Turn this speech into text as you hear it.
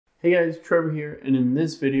Hey guys, Trevor here, and in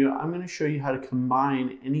this video, I'm going to show you how to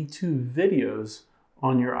combine any two videos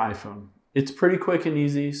on your iPhone. It's pretty quick and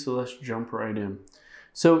easy, so let's jump right in.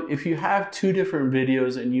 So if you have two different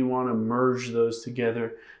videos and you want to merge those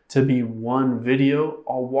together to be one video,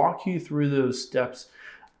 I'll walk you through those steps.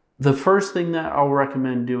 The first thing that I'll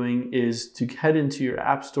recommend doing is to head into your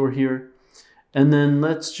App Store here, and then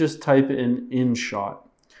let's just type in InShot.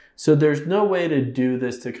 So there's no way to do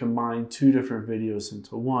this to combine two different videos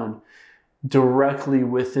into one directly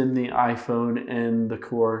within the iPhone and the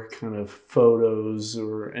core kind of photos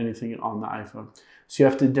or anything on the iPhone. So you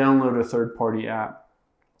have to download a third-party app.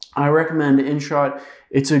 I recommend InShot.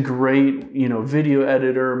 It's a great, video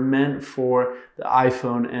editor meant for the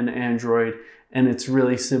iPhone and Android, and it's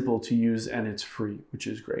really simple to use and it's free, which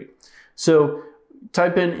is great. So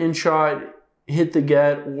type in InShot, hit the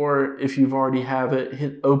get, or if you've already have it,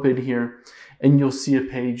 hit open here, and you'll see a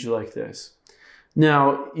page like this.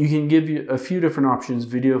 Now, you can give you a few different options,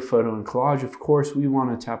 video, photo, and collage. Of course, we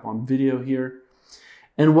want to tap on video here.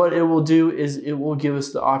 And what it will do is it will give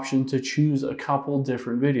us the option to choose a couple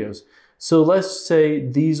different videos. So let's say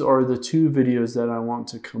these are the two videos that I want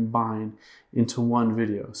to combine into one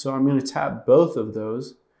video. So I'm going to tap both of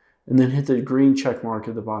those and then hit the green check mark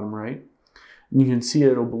at the bottom right. And you can see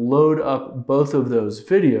it'll load up both of those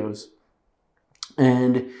videos.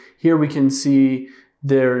 And here we can see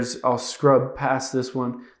I'll scrub past this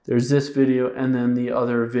one, there's this video and then the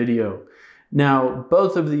other video. Now,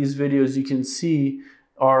 both of these videos you can see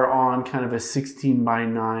are on kind of a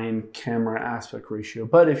 16:9 camera aspect ratio.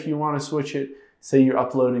 But if you want to switch it, say you're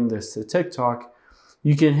uploading this to TikTok,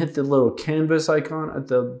 you can hit the little canvas icon at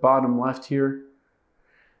the bottom left here.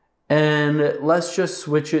 And let's just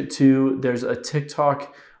switch it to, there's a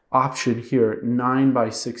TikTok option here,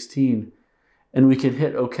 9:16. And we can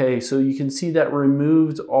hit OK. So you can see that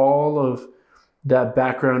removed all of that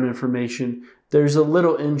background information. There's a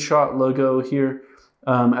little InShot logo here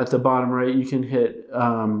at the bottom right. You can hit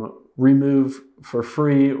remove for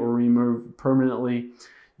free or remove permanently.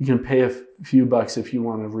 You can pay a few bucks if you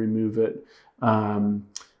want to remove it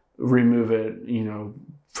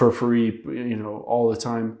for free, all the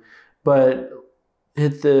time. But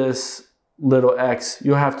hit this little X,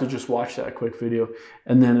 you'll have to just watch that quick video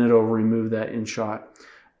and then it'll remove that InShot.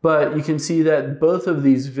 But you can see that both of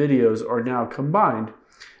these videos are now combined.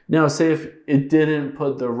 Now, say if it didn't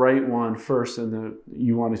put the right one first and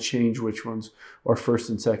you want to change which ones are first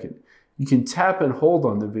and second, you can tap and hold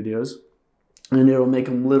on the videos and it'll make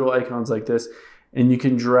them little icons like this, and you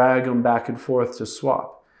can drag them back and forth to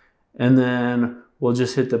swap. And then we'll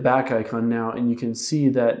just hit the back icon now, and you can see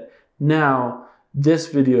that now this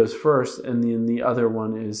video is first and then the other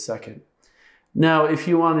one is second. Now, if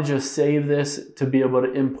you want to just save this to be able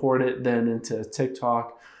to import it then into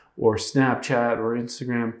TikTok or Snapchat or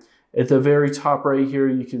Instagram, at the very top right here,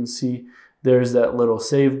 you can see there's that little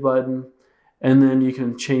save button. And then you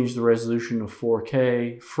can change the resolution to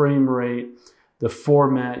 4K, frame rate, the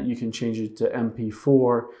format, you can change it to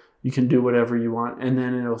MP4. You can do whatever you want. And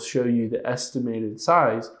then it'll show you the estimated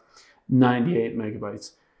size, 98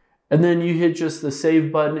 megabytes. And then you hit just the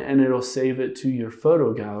save button and it'll save it to your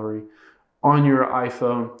photo gallery on your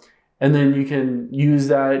iPhone. And then you can use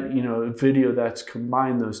that, video that's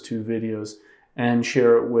combined those two videos and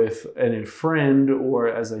share it with a friend, or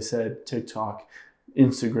as I said, TikTok,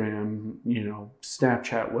 Instagram,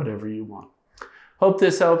 Snapchat, whatever you want. Hope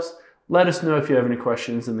this helps. Let us know if you have any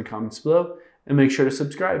questions in the comments below and make sure to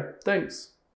subscribe. Thanks.